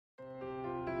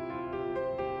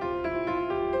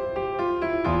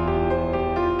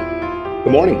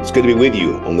Good morning. It's good to be with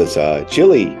you on this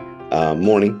chilly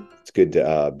morning. It's good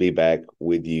to be back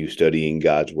with you studying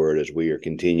God's Word as we are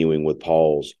continuing with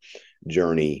Paul's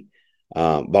journey.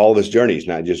 All of his journeys,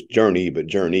 not just journey, but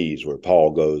journeys, where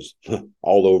Paul goes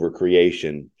all over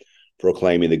creation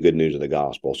proclaiming the good news of the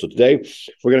gospel. So today,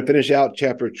 we're going to finish out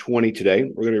chapter 20 today.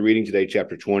 We're going to be reading today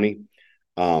chapter 20. It's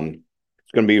going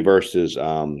to be verses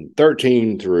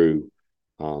 13 through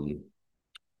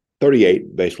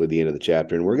 38, basically the end of the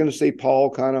chapter. And we're going to see Paul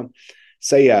kind of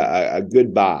say a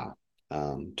goodbye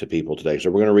to people today. So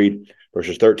we're going to read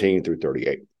verses 13 through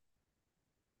 38.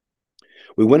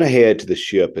 We went ahead to the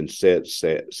ship and set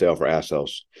sail for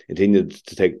Assos, intending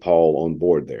to take Paul on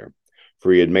board there,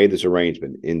 for he had made this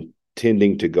arrangement,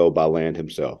 intending to go by land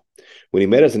himself. When he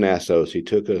met us in Assos, he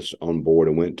took us on board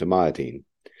and went to Myatene.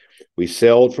 We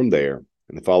sailed from there,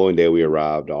 and the following day we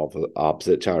arrived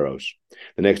opposite Tyros.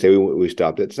 The next day we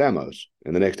stopped at Samos,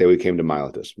 and the next day we came to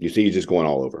Miletus. You see, he's just going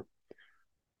all over.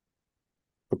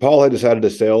 For Paul had decided to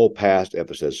sail past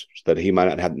Ephesus so that he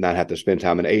might not have to spend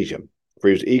time in Asia, for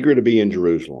he was eager to be in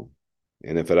Jerusalem,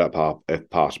 and if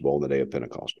possible, on the day of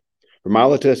Pentecost. From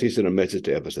Miletus he sent a message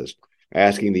to Ephesus,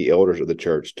 asking the elders of the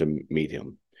church to meet him.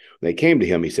 When they came to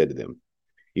him, he said to them,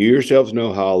 "You yourselves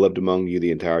know how I lived among you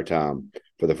the entire time,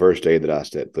 for the first day that I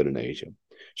set foot in Asia,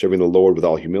 serving the Lord with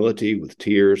all humility, with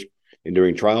tears,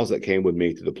 enduring trials that came with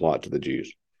me through the plot to the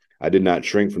Jews. I did not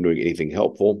shrink from doing anything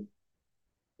helpful,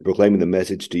 proclaiming the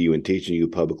message to you and teaching you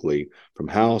publicly from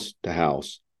house to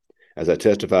house, as I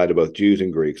testified to both Jews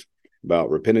and Greeks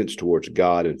about repentance towards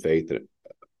God and faith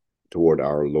toward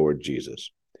our Lord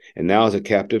Jesus. And now, as a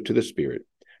captive to the Spirit,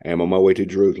 I am on my way to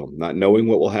Jerusalem, not knowing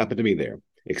what will happen to me there,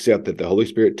 except that the Holy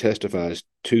Spirit testifies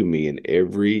to me in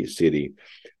every city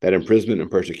that imprisonment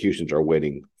and persecutions are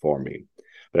waiting for me.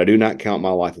 But I do not count my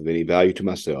life of any value to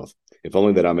myself, if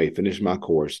only that I may finish my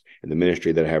course in the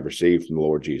ministry that I have received from the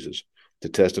Lord Jesus, to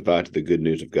testify to the good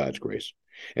news of God's grace.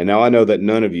 And now I know that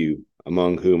none of you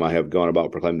among whom I have gone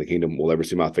about proclaiming the kingdom will ever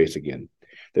see my face again.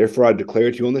 Therefore I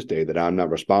declare to you on this day that I am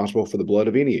not responsible for the blood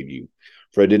of any of you,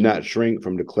 for I did not shrink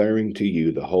from declaring to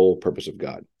you the whole purpose of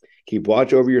God. Keep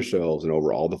watch over yourselves and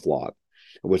over all the flock,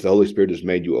 of which the Holy Spirit has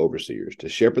made you overseers, to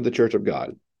shepherd the church of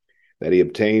God, that he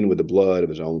obtained with the blood of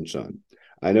his own Son.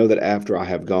 I know that after I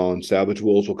have gone, savage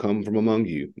wolves will come from among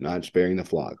you, not sparing the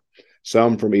flock.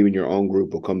 Some from even your own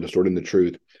group will come distorting the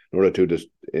truth in order to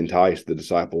entice the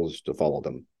disciples to follow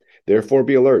them. Therefore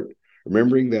be alert,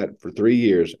 remembering that for 3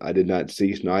 years I did not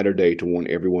cease night or day to warn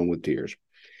everyone with tears.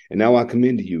 And now I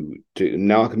commend you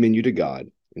to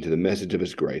God and to the message of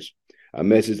his grace, a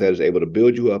message that is able to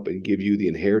build you up and give you the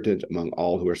inheritance among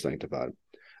all who are sanctified.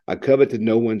 I coveted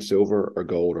no one's silver or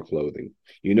gold or clothing.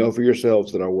 You know for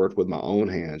yourselves that I worked with my own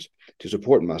hands to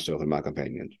support myself and my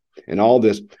companions. In all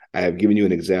this, I have given you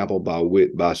an example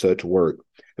by such work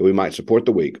that we might support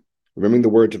the weak, remembering the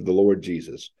words of the Lord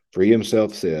Jesus. For he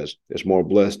himself says, it's more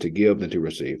blessed to give than to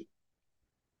receive.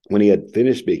 When he had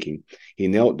finished speaking, he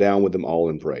knelt down with them all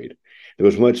and prayed. There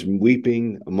was much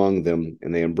weeping among them,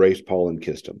 and they embraced Paul and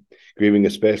kissed him, grieving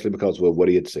especially because of what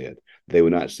he had said. They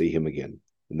would not see him again.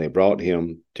 And they brought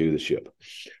him to the ship.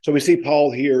 So we see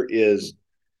Paul here is,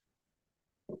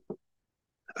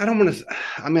 I don't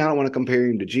want to compare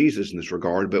him to Jesus in this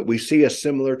regard, but we see a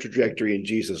similar trajectory in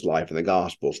Jesus' life in the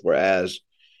Gospels, whereas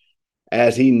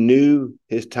as he knew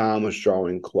his time was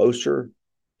drawing closer,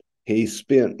 he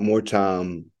spent more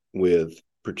time with,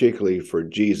 particularly for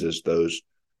Jesus, those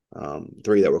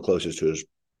three that were closest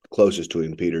to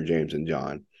him, Peter, James, and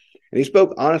John. And he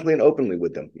spoke honestly and openly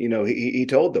with them. You know, he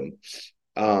told them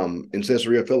in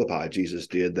Caesarea Philippi, Jesus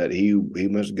did, that he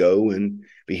must go and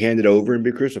be handed over and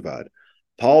be crucified.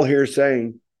 Paul here is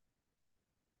saying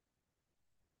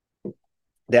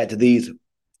that to these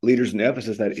leaders in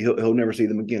Ephesus that he'll never see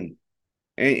them again.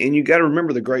 And you got to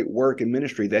remember the great work and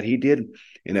ministry that he did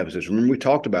in Ephesus. Remember, we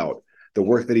talked about the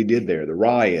work that he did there, the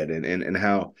riot, and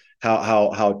how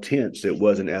tense it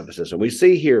was in Ephesus. And we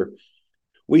see here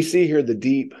the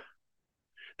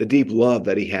deep love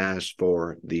that he has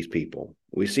for these people.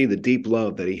 We see the deep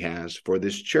love that he has for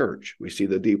this church. We see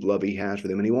the deep love he has for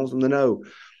them, and he wants them to know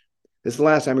this is the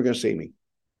last time you're going to see me.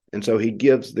 And so he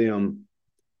gives them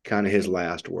kind of his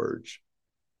last words.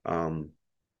 I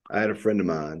had a friend of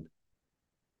mine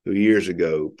who years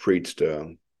ago preached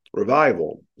a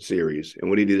revival series. And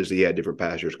what he did is he had different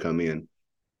pastors come in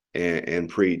and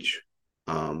preach,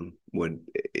 would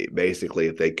basically,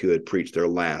 if they could, preach their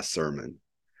last sermon.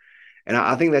 And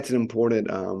I think that's an important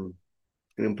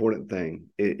thing.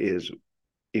 It is,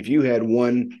 if you had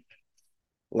one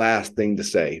last thing to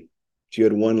say, if you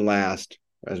had one last,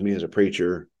 as me as a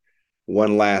preacher,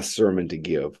 one last sermon to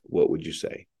give, what would you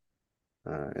say?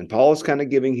 And Paul is kind of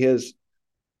giving his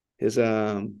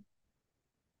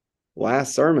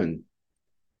last sermon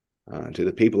to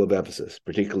the people of Ephesus,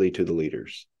 particularly to the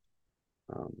leaders.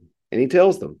 And he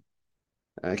tells them,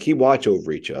 keep watch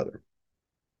over each other.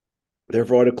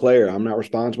 Therefore, I declare, I'm not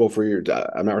responsible.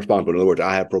 In other words,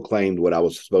 I have proclaimed what I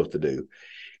was supposed to do.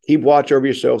 Keep watch over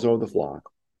yourselves and over the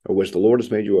flock, of which the Lord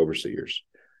has made you overseers.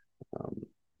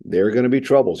 There are going to be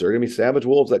troubles. There are going to be savage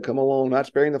wolves that come along, not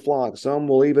sparing the flock. Some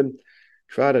will even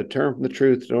try to turn from the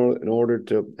truth in order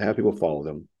to have people follow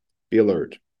them. Be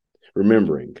alert,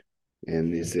 remembering.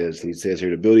 And he says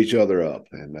here to build each other up.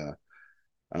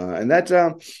 And that's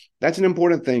an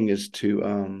important thing, is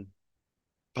to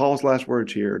Paul's last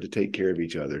words here, to take care of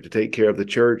each other, to take care of the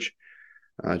church,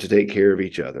 to take care of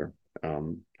each other.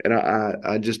 And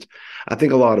I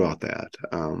think a lot about that.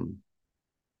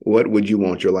 What would you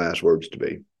want your last words to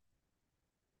be?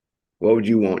 What would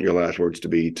you want your last words to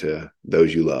be to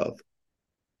those you love,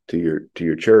 to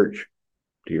your church,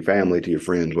 to your family, to your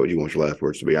friends? What would you want your last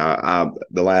words to be?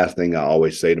 The last thing I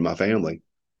always say to my family,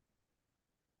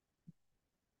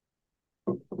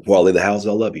 before I leave the house,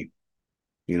 I love you.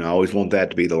 I always want that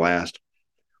to be the last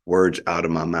words out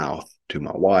of my mouth to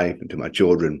my wife and to my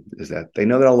children, is that they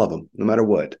know that I love them no matter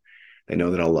what. They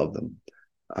know that I love them.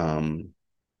 I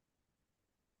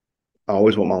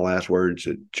always want my last words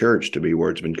at church to be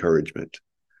words of encouragement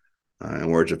and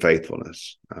words of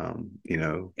faithfulness.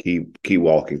 Keep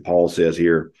walking. Paul says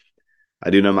here, I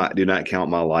do not count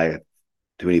my life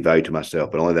to any value to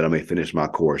myself, but only that I may finish my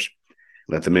course.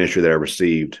 Let the ministry that I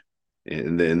received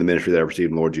in the ministry that I received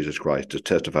in Lord Jesus Christ to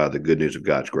testify the good news of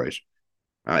God's grace.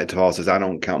 Paul says, I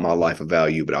don't count my life of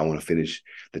value, but I want to finish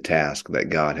the task that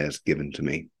God has given to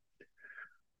me.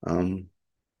 What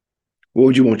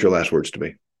would you want your last words to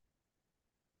be?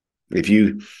 If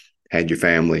you had your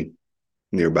family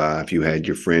nearby, if you had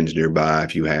your friends nearby,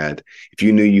 if you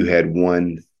knew you had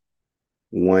one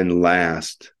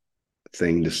last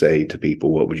thing to say to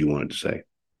people, what would you want it to say?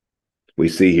 We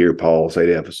see here Paul say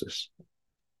to Ephesus,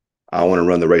 I want to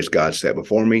run the race God set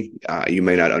before me. You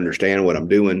may not understand what I'm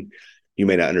doing. You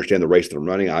may not understand the race that I'm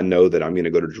running. I know that I'm going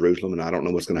to go to Jerusalem, and I don't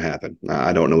know what's going to happen.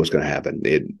 I don't know what's going to happen.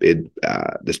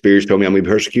 The Spirit's told me I'm going to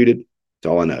be persecuted.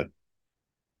 That's all I know.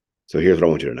 So here's what I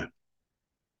want you to know.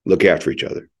 Look after each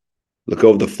other. Look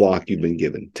over the flock you've been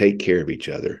given. Take care of each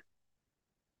other.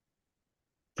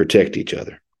 Protect each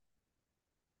other.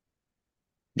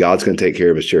 God's going to take care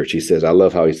of his church. He says, I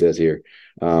love how he says here,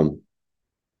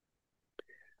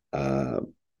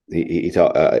 he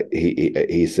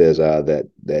says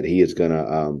that he is going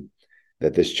to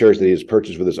that this church that he has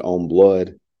purchased with his own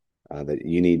blood, that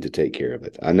you need to take care of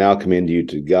it. I now commend you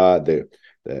to God, the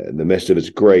midst of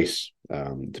his grace,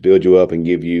 to build you up and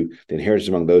give you the inheritance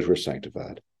among those who are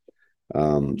sanctified.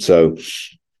 So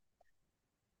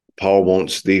Paul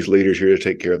wants these leaders here to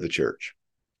take care of the church.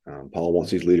 Paul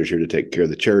wants these leaders here to take care of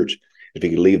the church. If he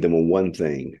could leave them with one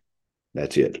thing,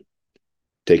 that's it.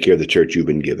 Take care of the church you've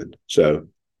been given. So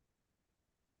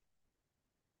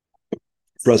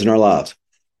for us in our lives,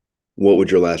 what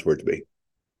would your last words be?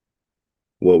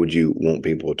 What would you want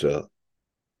people to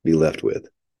be left with?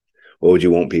 What would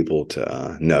you want people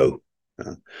to know?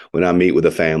 When I meet with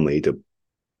a family to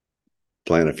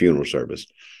plan a funeral service,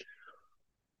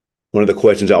 one of the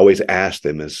questions I always ask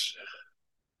them is,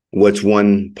 what's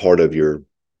one part of your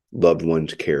loved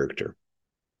one's character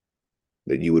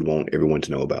that you would want everyone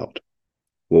to know about?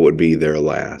 What would be their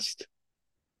last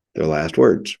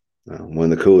words?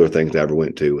 One of the cooler things I ever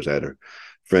went to was at a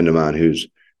friend of mine whose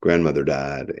grandmother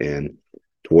died, and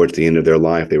towards the end of their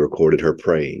life, they recorded her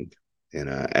praying. And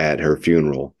at her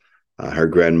funeral, her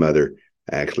grandmother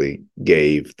actually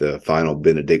gave the final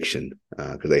benediction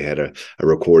because they had a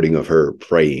recording of her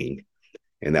praying.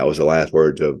 And that was the last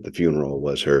words of the funeral,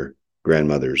 was her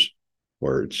grandmother's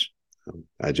words.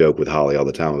 I joke with Holly all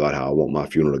the time about how I want my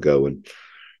funeral to go. And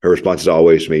her response is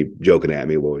always to me, joking at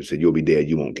me, well, she said, you'll be dead,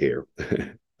 you won't care.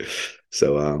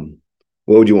 So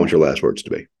what would you want your last words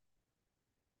to be?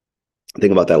 I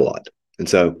think about that a lot. And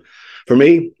so for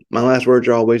me, my last words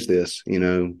are always this,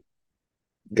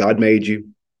 God made you.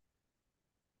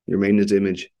 You're made in his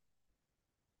image.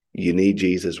 You need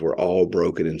Jesus. We're all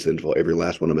broken and sinful. Every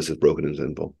last one of us is broken and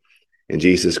sinful. And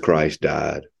Jesus Christ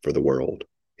died for the world.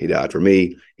 He died for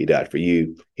me. He died for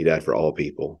you. He died for all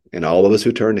people. And all of us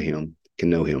who turn to him can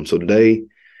know him. So today,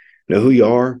 know who you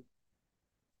are.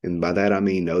 And by that, I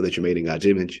mean, know that you're made in God's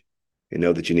image, and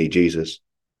know that you need Jesus,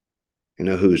 and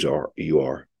know whose you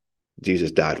are.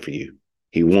 Jesus died for you.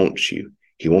 He wants you.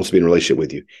 He wants to be in a relationship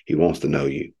with you. He wants to know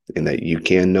you, and that you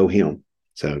can know him.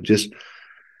 So just,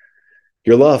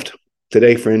 you're loved.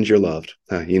 Today, friends, you're loved.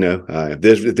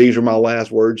 If these are my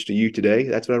last words to you today,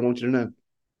 that's what I want you to know.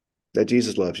 That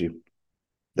Jesus loves you.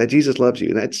 That Jesus loves you.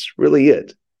 And that's really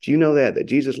it. Do you know that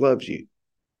Jesus loves you?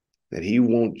 That he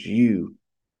wants you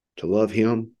to love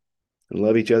him and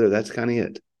love each other. That's kind of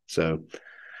it. So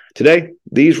today,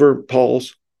 these were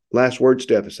Paul's last words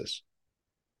to Ephesus.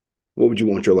 What would you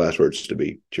want your last words to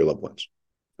be to your loved ones?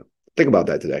 Think about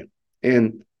that today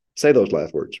and say those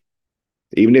last words.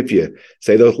 Even if you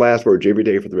say those last words every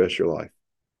day for the rest of your life,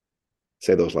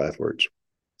 say those last words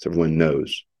so everyone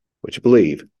knows what you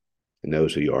believe and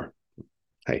knows who you are.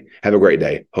 Hey, have a great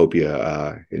day. Hope you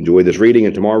enjoy this reading.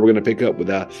 And tomorrow we're going to pick up with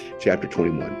chapter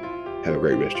 21. Have a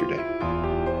great rest of your day.